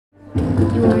You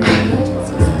are in an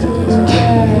emergency situation.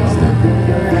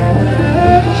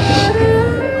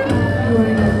 You are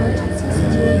in an emergency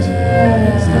situation.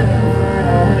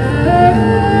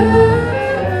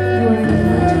 You are in an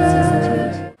emergency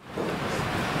situation.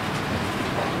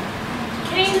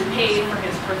 Cain paid for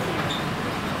his perfume.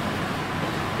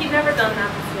 He'd never done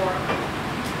that before.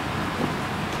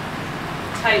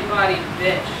 Tight-bodied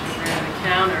bitch who ran the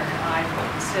counter eyed him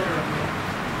considerably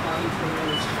while he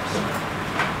perused her story.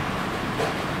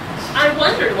 I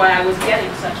wondered why I was getting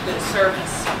such good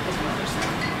service, his mother said,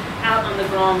 out on the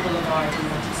Grand Boulevard in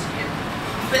Montesquieu.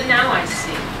 But now I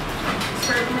see. It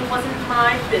certainly wasn't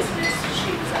my business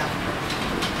she was after.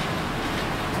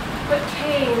 But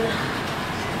Cain,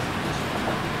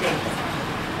 David,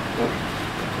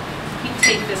 he'd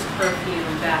take this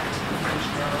perfume back to the French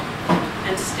girl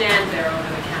and stand there over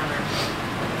the counter.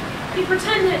 He'd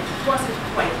pretend it wasn't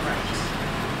quite right.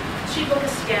 She'd look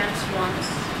askance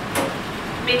once,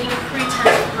 making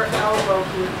pretense of her elbow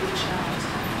he would reach out.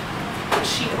 But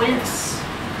she'd wince.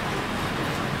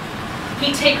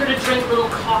 He'd take her to drink little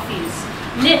coffees,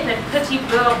 nip at petit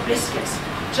beurre biscuits,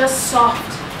 just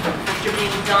soft after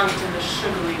being dunked in the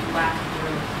sugary black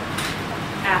brew.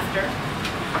 After,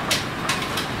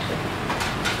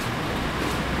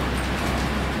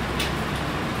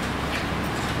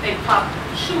 they popped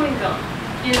chewing gum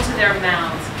into their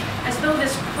mouths as though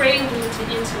this prelude to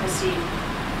intimacy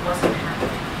wasn't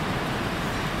happening.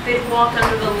 They'd walk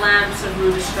under the lamps of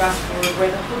Rue de Strasbourg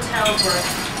where the hotels were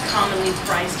commonly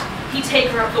priced. He'd take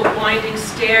her up the winding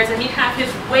stairs and he'd have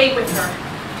his way with her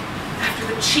after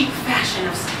the cheap fashion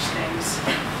of such things.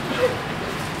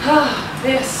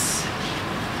 This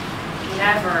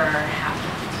never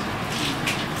happened.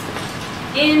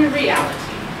 In reality,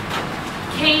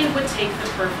 Cain would take the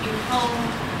perfume home,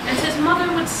 and his mother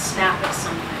would snap at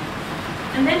something,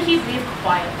 and then he'd leave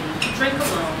quietly to drink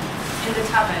alone in the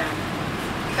taverne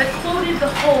that quoted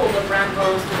the whole of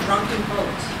Rimbaud's The Drunken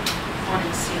Boat on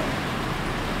its ceiling.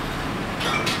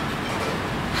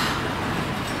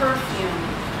 Perfume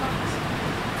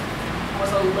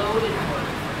was a loaded word.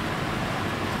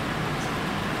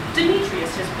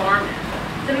 Demetrius, his barman,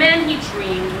 the man he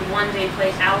dreamed would one day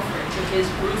play Alfred to his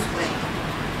Bruce Wayne,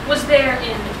 was there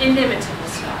in inimitable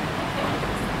style.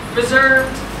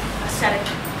 Reserved, ascetic,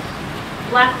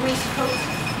 black waistcoat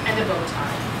and a bow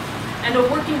tie, and a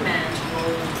working man's roll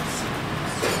in his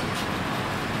sleeves.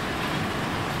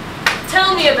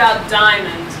 Tell me about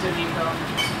diamonds, D'Amico,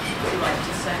 he liked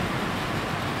to say.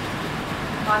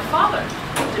 My father,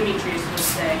 Demetrius would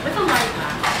say, with a light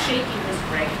laugh, shaking his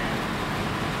gray head.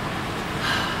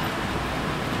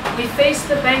 We face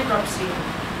the bankruptcy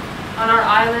on our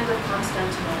island of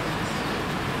Constantinople.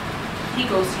 He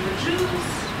goes to the Jews.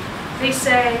 They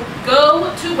say,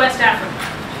 go to West Africa.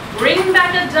 Bring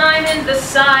back a diamond the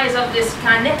size of this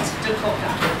canette de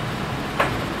coca.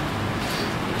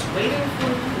 It's waiting for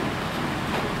you.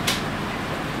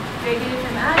 They gave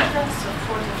him address of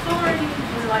Port Authority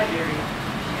in Liberia.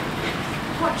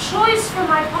 What choice for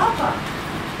my papa?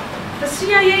 The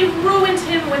CIA ruined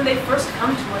him when they first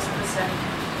come to us in the 70s.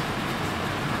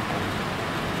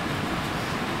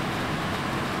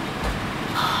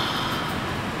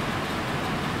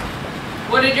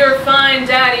 What did your fine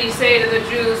daddy say to the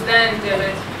Jews then,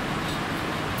 David?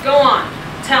 Go on,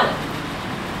 tell him.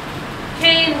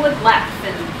 Cain would laugh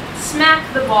and smack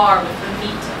the bar with the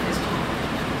meat of his palm.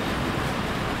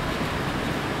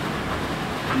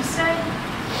 He said,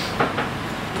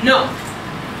 no,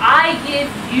 I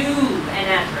give you an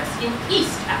address in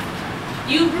East Africa.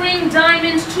 You bring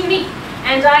diamonds to me,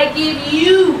 and I give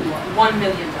you $1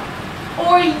 million.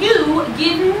 Or you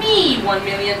give me $1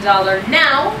 million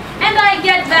now, and I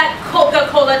get that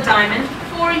Coca-Cola diamond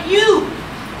for you.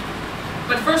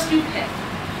 But first you pay,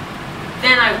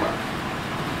 then I work,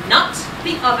 not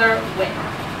the other way.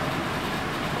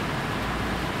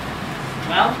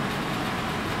 Well,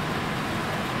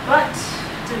 but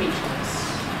Demetrius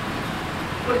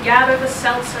would gather the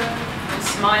seltzer and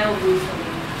smile ruefully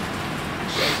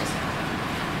and shake his head.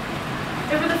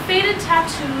 There were the faded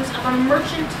tattoos of a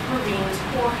merchant marine's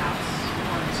whorehouse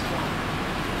on his forearm.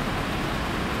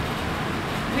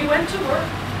 We went to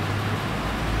work.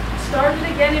 Started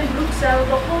again in Bruxelles,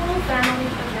 the whole family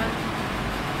again.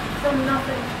 From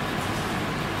nothing.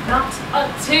 Not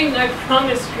a thing, I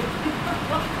promise you.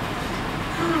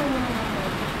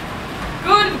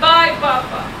 Goodbye,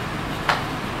 Papa.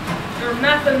 Your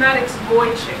mathematics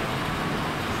boy chick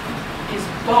is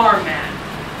barman.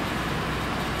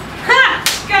 Ha!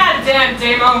 Goddamn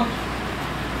Damo!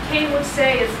 Cain would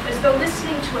say as though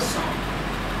listening to a song,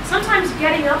 sometimes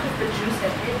getting up if the juice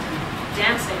had hit and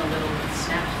dancing a little with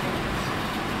snapped fingers.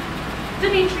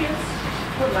 Demetrius,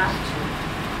 would laugh too.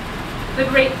 The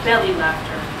great belly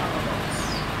laughter of a voice.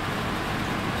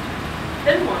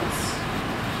 Then once,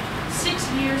 6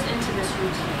 years into this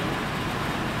routine,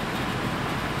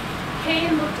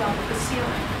 Cain looked up at the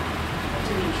ceiling of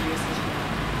Demetrius's room.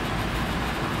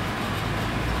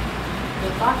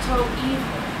 The Bateau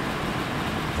Evil,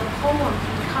 the poem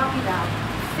he copied out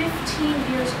 15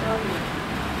 years earlier,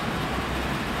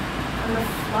 and the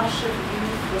flush of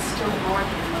youth was still on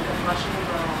him like a blushing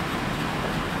girl,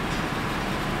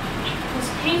 was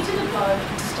painted above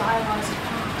in stylized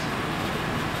font.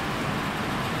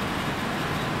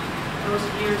 Those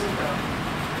years ago,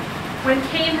 when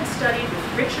Cain had studied with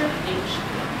Richard H.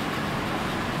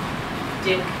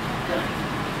 Dick Dunning.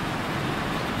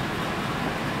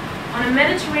 On a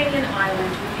Mediterranean island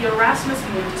with the Erasmus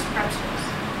Mundus pretzels,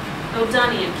 though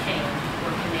Dunny and Cain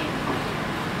were Canadian.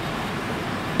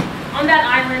 On that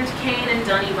island, Cain and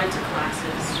Dunny went to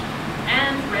classes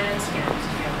and ran scams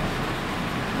together.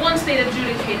 Once they'd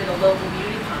adjudicated a local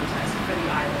beauty contest for the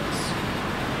island's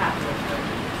capital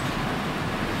city.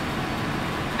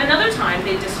 Another time,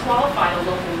 they disqualified a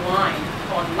local wine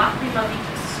called Lacrima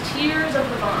Vitas, Tears of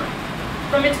the Vine,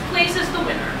 from its place as the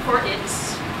winner for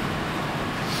its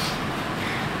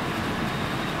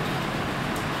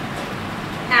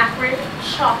acrid,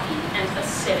 chalky, and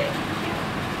acidic hue.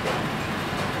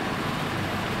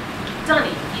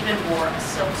 Dunny even wore a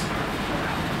silk scarf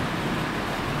around.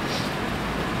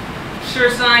 Sure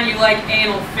sign you like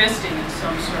anal fisting in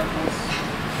some circles,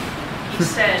 He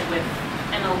said with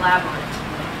an elaborate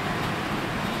look.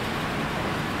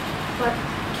 But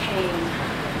Cain,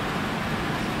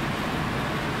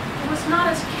 who was not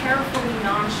as carefully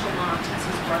nonchalant as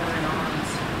his brother-in-arms,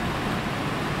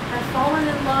 had fallen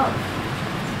in love.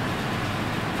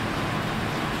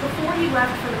 Before he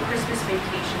left for the Christmas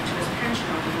vacation to his pension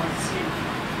on the North Sea,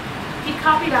 he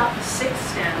copied out the 6th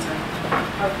stanza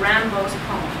of Rimbaud's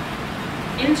poem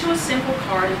into a simple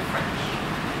card in French,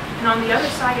 and on the other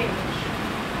side English,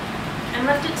 and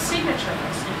left it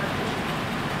signatureless in her pigeon.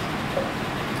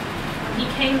 When he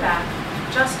came back,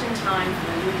 just in time for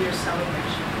the New Year's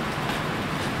celebration,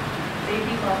 they'd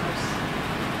be lovers.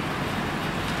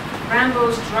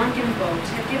 Rimbaud's drunken boat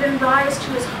had given rise to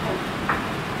his hope,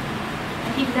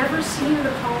 and he'd never seen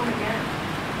the poem again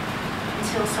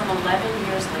until some 11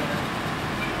 years later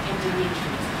in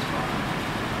Demetrius's farm.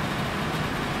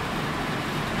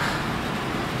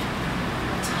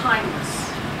 A timeless,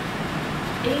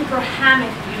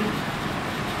 Abrahamic beauty,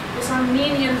 this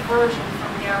Armenian virgin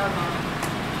from Yerevan,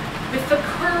 with the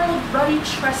curled, ruddy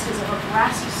tresses of a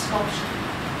brassy sculpture,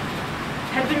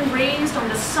 had been raised on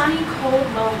the sunny, cold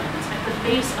lowlands at the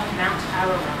base of Mount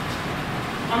Ararat,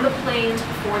 on the plains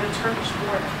before the Turkish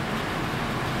border,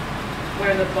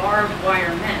 where the barbed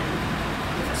wire men,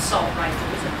 with assault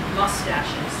rifles and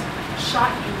mustaches,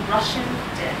 shot you Russian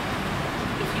dead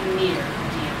if you neared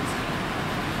DMZ.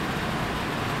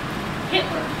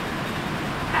 Hitler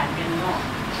had been wrong.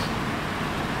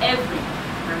 Everyone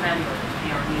remembered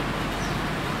the Armenians.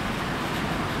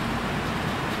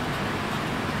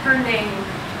 Her name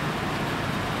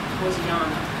was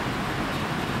Yana,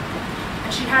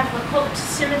 and she had the hooked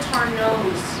scimitar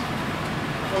nose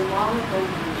of a long-ago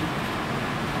beauty.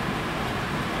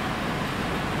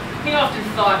 He often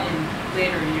thought in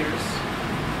later years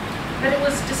That it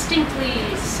was distinctly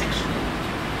sexual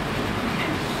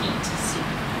and heat-seeking.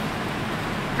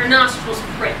 Her nostrils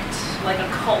pricked like a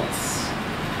colt's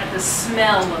at the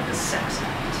smell of the sex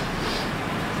act.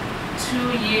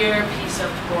 2-year piece of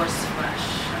horse flesh,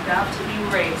 about to be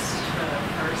raced for the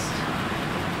first time.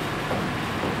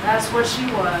 That's what she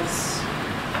was.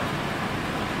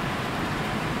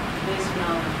 Liz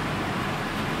Young.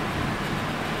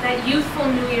 That youthful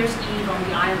New Year's Eve on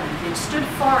the island, it stood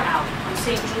far out on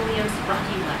St. Julian's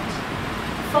rocky let,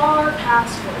 far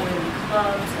past the oily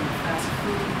clubs and the fast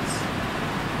foods.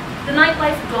 The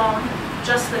nightlife gone,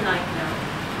 just the night now.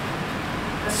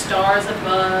 The stars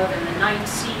above and the night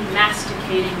sea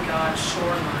masticating God's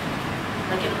shoreline,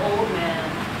 like an old man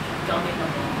gumming a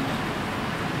bone.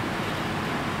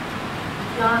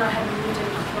 Yana had moved in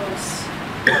close,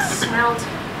 smelled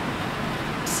him,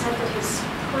 said that his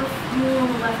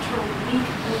perfume left her weak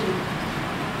mood.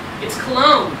 It's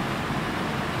cologne,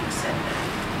 he said then,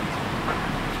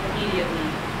 immediately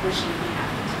wishing he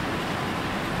hadn't.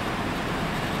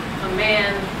 A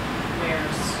man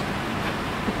wears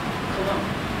cologne.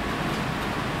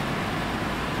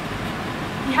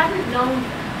 He hadn't known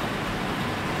then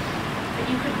that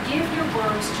you could give your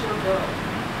words to a girl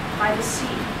by the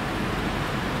sea,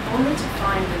 only to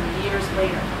find them years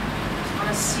later on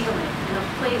a ceiling in a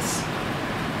place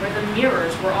where the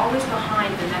mirrors were always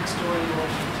behind the next door you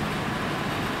opened.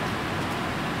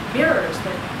 mirrors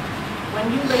that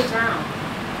when you lay down,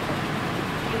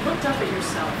 you looked up at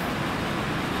yourself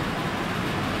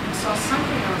and saw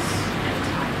something else